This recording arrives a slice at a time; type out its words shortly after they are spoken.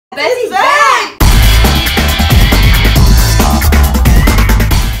Betsy's back!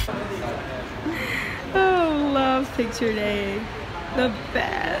 Oh, love picture day. The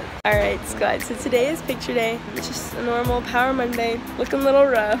best. Alright, guys, so today is picture day. It's just a normal Power Monday. Looking a little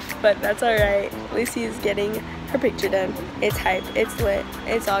rough, but that's alright. Lucy is getting her picture done. It's hype, it's lit,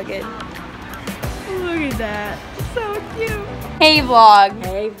 it's all good. Look at that. So cute. Hey vlog.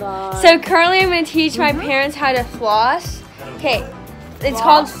 Hey vlog. So currently I'm going to teach my parents how to floss. Okay. It's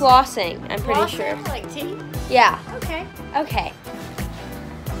called flossing, I'm pretty sure. Like tea? Yeah. Okay. Okay.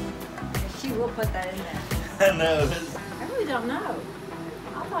 She will put that in there. I know. I really don't know.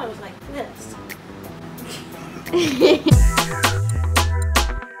 I thought it was like this.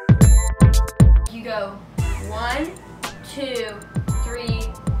 You go 1, 2, 3,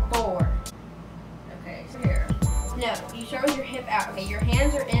 4. Okay, so here. No, you start with your hip out. Okay, your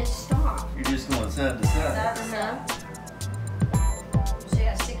hands are in. Stop. You're just going side to side. Uh-huh. So you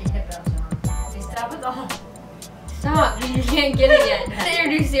gotta stick your hip out, John. Okay, stop with all. Stop. You can't get it yet. Let's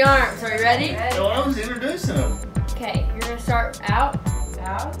introduce the arms. Are you ready? No, I was introducing them. Okay, you're gonna start out.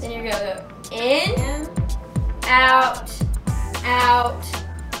 Out. Then you're gonna go in, out, out,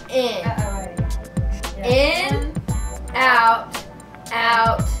 in. In, out,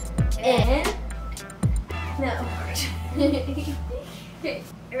 out, in. No. Okay.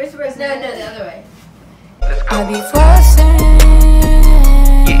 Where's no, the other way. I be flossing.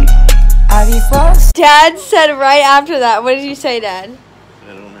 I be flossing. Dad said right after that. What did you say, Dad?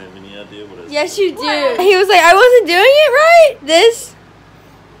 I don't have any idea what I said. Yes, you do. He was like, I wasn't doing it right. This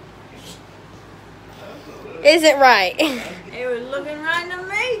isn't right. It was looking right to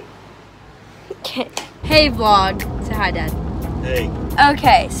me. Okay. Hey, vlog. Say hi, Dad. Hey.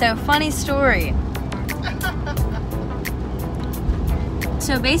 Okay, so funny story.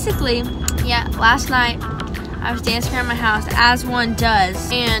 So basically, yeah, last night I was dancing around my house as one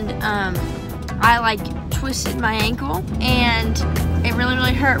does, and I like twisted my ankle, and it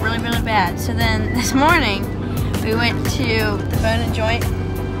really hurt really bad. So then this morning we went to the Bone and Joint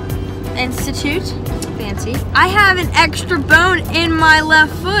Institute. Fancy. I have an extra bone in my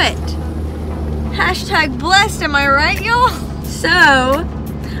left foot. Hashtag blessed, am I right, y'all? So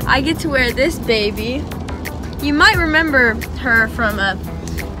I get to wear this baby. You might remember her from a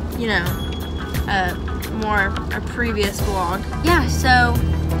previous vlog. Yeah, so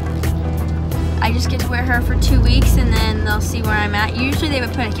I just get to wear her for 2 weeks and then they'll see where I'm at. Usually they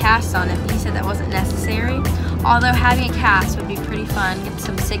would put a cast on it, but he said that wasn't necessary. Although having a cast would be pretty fun. Get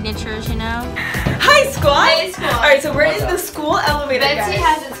some signatures, you know. Hi, squad! Hey, squad. Alright, so we're in the school elevator, Betsy guys.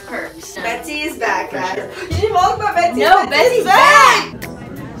 has its perks. Betsy is back, guys. You didn't walk about Betsy. No, Betsy's back!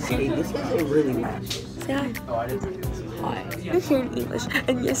 See, this is a really nice. Say hi. Oh, I didn't do this. Hi. You're here in English.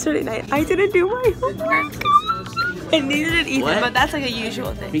 And yesterday night, I didn't do my homework. And neither did Ethan, but that's like a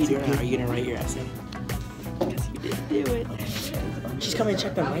usual thing. Are you gonna write your essay? Because you didn't do it. She's coming to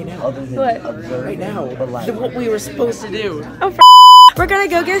check them right now. What? Right now. What we were supposed to do. Oh, we're gonna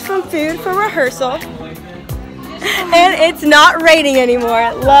go get some food for rehearsal. And it's not raining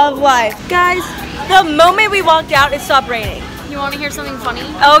anymore. Love life. Guys, the moment we walked out, it stopped raining. You want to hear something funny?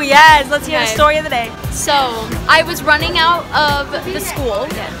 Oh yes, let's hear the story of the day. So, I was running out of the school,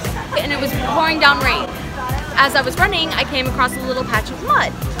 and it was pouring down rain. As I was running, I came across a little patch of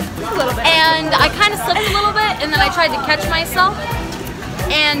mud. A little bit. And I kind of slipped a little bit, and then I tried to catch myself.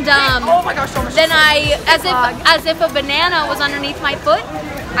 And oh my gosh, so much then as if a banana was underneath my foot,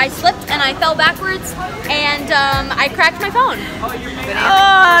 I slipped and I fell backwards, and I cracked my phone.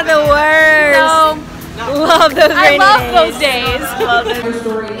 Oh, the worst. So, love those rainy those days. Love it. Your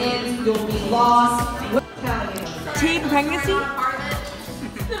story ends, you'll be lost. Teen pregnancy?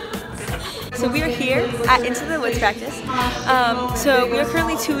 So we are here at Into the Woods practice. So we are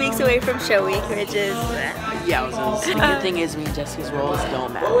currently 2 weeks away from show week, which is Yeah, the good thing is me and Jessica's roles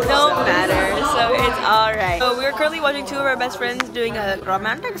don't matter. don't matter, so it's alright. So we're currently watching two of our best friends doing a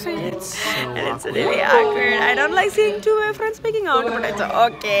romantic scene. It's so And it's awkward. really awkward. I don't like seeing two of my friends making out, but it's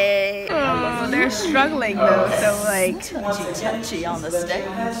okay. Oh, they're struggling though, so like Touchy on the stage.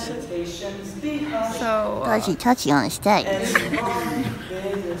 so Touchy on the stage.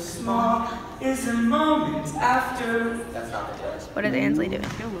 what is Ansley doing?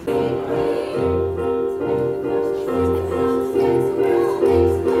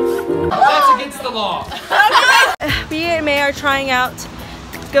 That's against the law. Me and May are trying out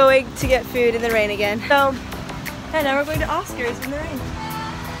going to get food in the rain again. So, and now we're going to Oscars in the rain.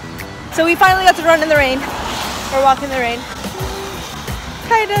 So we finally got to run in the rain, or walk in the rain.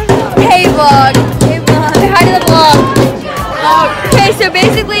 Kind of. Hey vlog. Hey vlog. Say hi to the vlog. Okay, so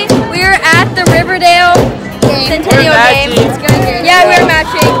basically we are at the Riverdale Centennial game. It's going good. Yeah, we're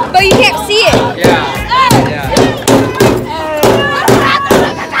matching, but you can't see it.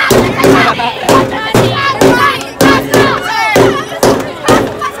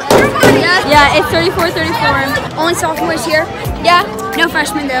 Yeah, it's 34-34. Only sophomores here. Yeah. No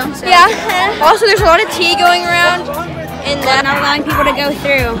freshmen though. So. Yeah. Also, there's a lot of tea going around, and not allowing people to go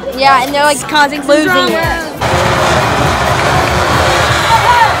through. Yeah, and they're like causing some drama.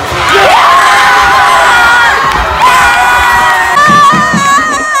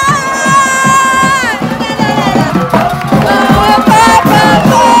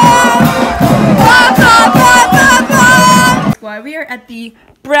 We are at the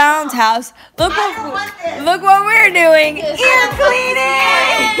Brown's house. Look what we're doing. Ear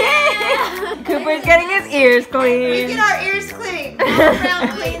cleaning. Cooper's getting his ears cleaned. We get our ears cleaned. Brown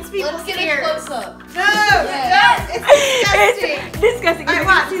cleans people's ears. Let's get a close-up. No, it's disgusting. It's disgusting. All right,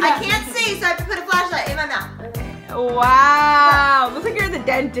 watch. I can't see, so I have to put a flashlight in my mouth. Wow, looks like you're the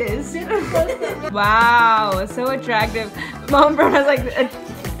dentist. Wow, so attractive. Mom Brown has like a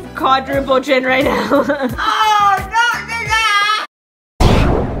quadruple chin right now. Oh, not that!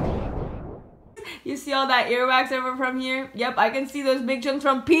 You see all that earwax over from here? Yep, I can see those big chunks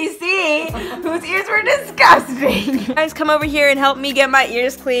from PC, whose ears were disgusting. Guys, come over here and help me get my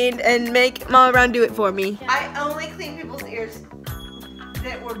ears cleaned and make Mama Brown do it for me. I only clean people's ears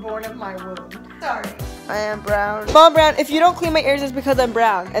that were born of my womb. Sorry. I am brown. Mom Brown, if you don't clean my ears, it's because I'm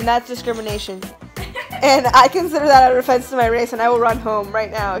brown, and that's discrimination. And I consider that an offense to my race, and I will run home right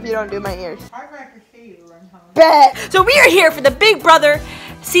now if you don't do my ears. I'd like to see you run home. Bet. So we are here for the Big Brother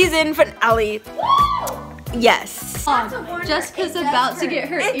season finale. Yes. Jessica's about to get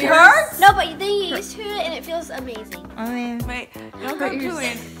her It ears. hurts? No, but then you get used to it and it feels amazing. I mean, wait, don't go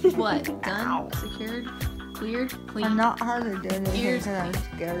cooing. What? Done? Secured? Cleared? Clean? I'm not hard to do anything Ears. because I'm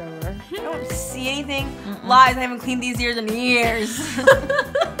scared of her. I don't see anything. Lies, I haven't cleaned these ears in years.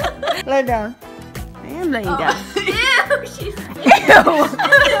 Lay down. I am laying down. Ew, she's How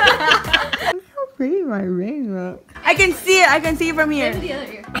pretty my ring looks. I can see it. I can see it from here. the other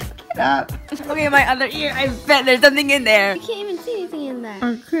ear. Get up. Okay, my other ear. I bet there's something in there. You can't even see anything in that.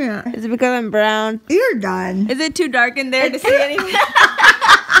 I can't. Is it because I'm brown? You're done. Is it too dark in there to see anything?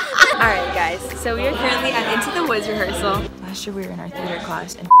 Alright guys, so we are currently at Into the Woods rehearsal. Last year we were in our theater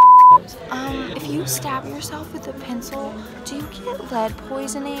class and if you stab yourself with a pencil, do you get lead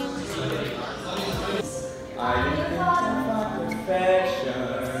poisoning?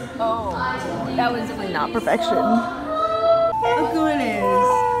 Oh, that was definitely not perfection. Look who it is.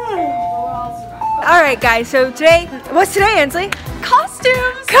 Alright guys, so today, what's today, Ainsley?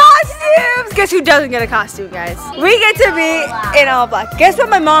 Costumes! Costumes! Guess who doesn't get a costume, guys? We get to be in all black. Guess what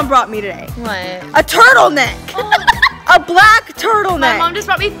my mom brought me today? What? A turtleneck! A black turtleneck! My mom just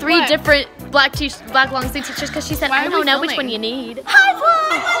brought me three different black long sleeve t-shirts because she said, I don't know which one you need. Hi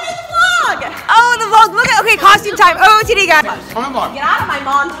vlog! Oh, the vlog! Look at, okay, costume time. OOTD, guys. Get out of my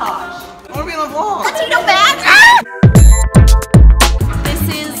montage. I want to be in the vlog. Latino badge. This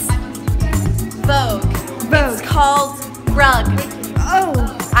is Vogue. Vogue. It's called Rug. Oh.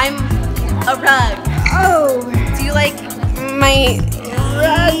 I'm a rug. Oh. Do you like my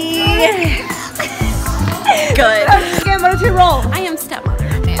rug? Good. Okay, I'm gonna roll. I am stepmother.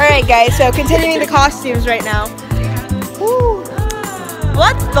 Alright guys, so continuing the costumes right now. Woo.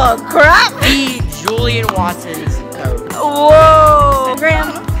 What the crap? The Julian Watson's coat. Whoa. Graham,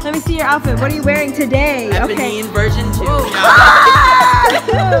 let me see your outfit. What are you wearing today? Ebony version 2. Oh.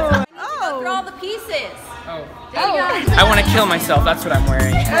 For all the pieces. I want to kill myself, that's what I'm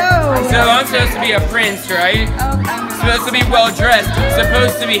wearing. Oh. So I'm supposed to be a prince, right? Supposed to be well dressed,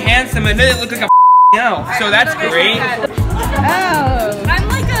 supposed to be handsome, and then look like a elf. So that's great. Oh. I'm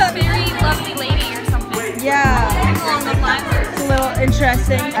like a very lovely lady or something. Yeah. Along those lines. It's a little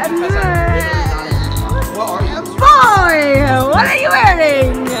interesting. Boy, what are you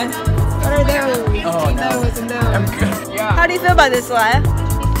wearing? What are those? Oh, no. Those and those. I'm good. Yeah. How do you feel about this, Laya?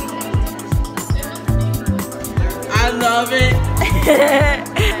 I love it.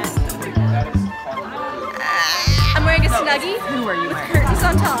 I'm wearing a snuggie. Who are you wearing? Curtains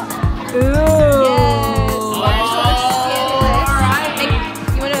on top. Ooh.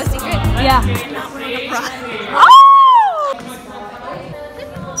 You want to know a secret? Yeah.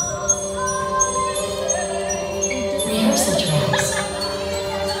 Rehearsal tracks.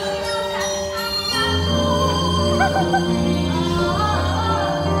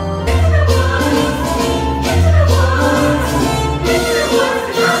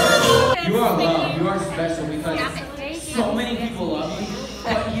 You are loved, you are special because so many people love you,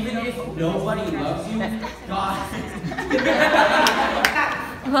 but even if nobody loves you, God.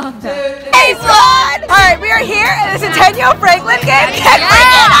 Hey, Swan! Alright, we are here at the Centennial Franklin game.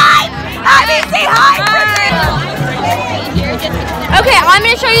 I mean, say hi, Okay, I'm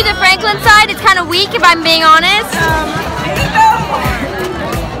gonna show you the Franklin side. It's kind of weak if I'm being honest.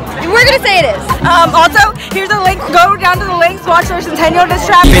 We're gonna say it is. Also, here's a link. Go down to the links, watch their Centennial Diss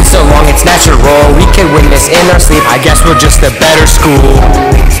Track. Been so long, it's natural. We can witness in our sleep. I guess we're just a better school.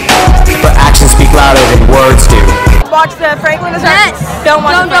 But actions speak louder than words do. Watch the Franklin Diss Track. Don't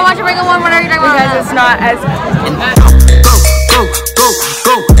watch the Franklin one. What are you talking about? Because it's not as.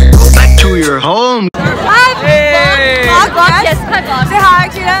 Go back to your home. Hey. Vlog, yes. Hi, vlog. Say hi,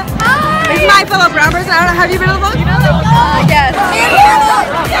 Cheetah. Hi. This is my fellow brown person. I don't know. Have you been on the vlog? Yes.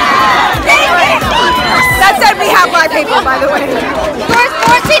 That said, we have black people, by the way. Scores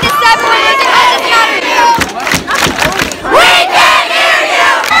 14 to 7. We can hear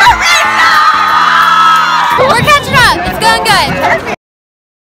you. We're catching up. It's going good.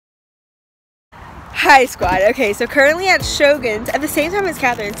 Hi, squad. Okay, so currently at Shogun's at the same time as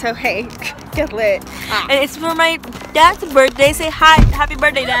Catherine. So hey, get lit. And it's for my dad's birthday. Say hi. Happy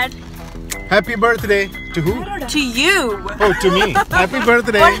birthday, Dad. Happy birthday to who? To you. Oh, to me. Happy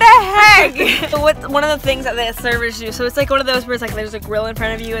birthday. What the heck? So one of the things that the servers do, so it's like one of those where it's like there's a grill in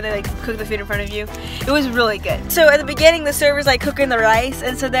front of you and they like cook the food in front of you. It was really good. So at the beginning, the server's like cooking the rice,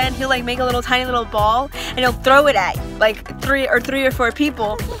 and so then he'll like make a little tiny little ball and he'll throw it at like three or four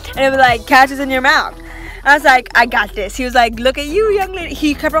people, and it'll be like catches in your mouth. I was like, I got this. He was like, look at you, young lady.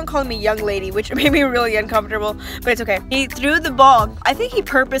 He kept on calling me young lady, which made me really uncomfortable, but it's okay. He threw the ball. I think he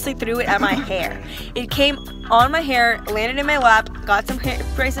purposely threw it at my hair. It came on my hair, landed in my lap, got some hair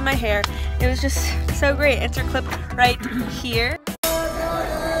spray in my hair. It was just so great. Insert clip right here.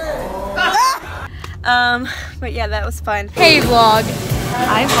 But yeah, that was fun. Hey, vlog.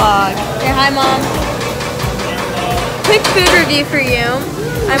 Hi, vlog. Say hi, Mom. Quick food review for you.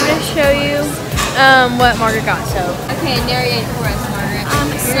 I'm gonna show you what Margaret got. So, okay, narrate for us, Margaret.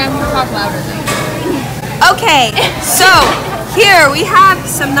 You're gonna have to talk louder. Okay, so here we have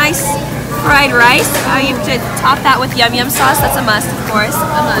some nice fried rice. You have to top that with yum yum sauce. That's a must, of course.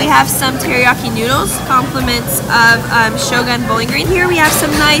 We have some teriyaki noodles, compliments of Shogun Bowling Green. Here we have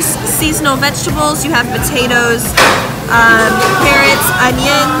some nice seasonal vegetables. You have potatoes, carrots,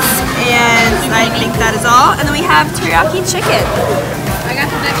 onions, and I think that is all. And then we have teriyaki chicken. I got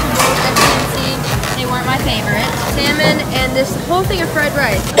the vegetables, as you can see, they weren't my favorite. Salmon and this whole thing of fried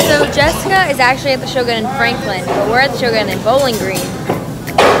rice. So Jessica is actually at the Shogun in Franklin, but we're at the Shogun in Bowling Green.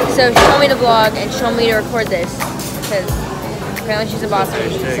 So she told me to vlog and she told me to record this, because apparently she's a boss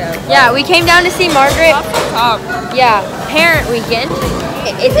lady. So yeah, we came down to see Margaret. Yeah, parent weekend.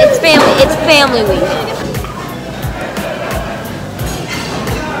 It's family week.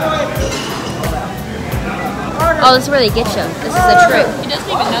 Oh, this is where they get you. This is a trick. He doesn't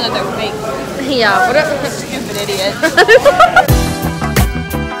even know that they're fake. Yeah, what a stupid idiot.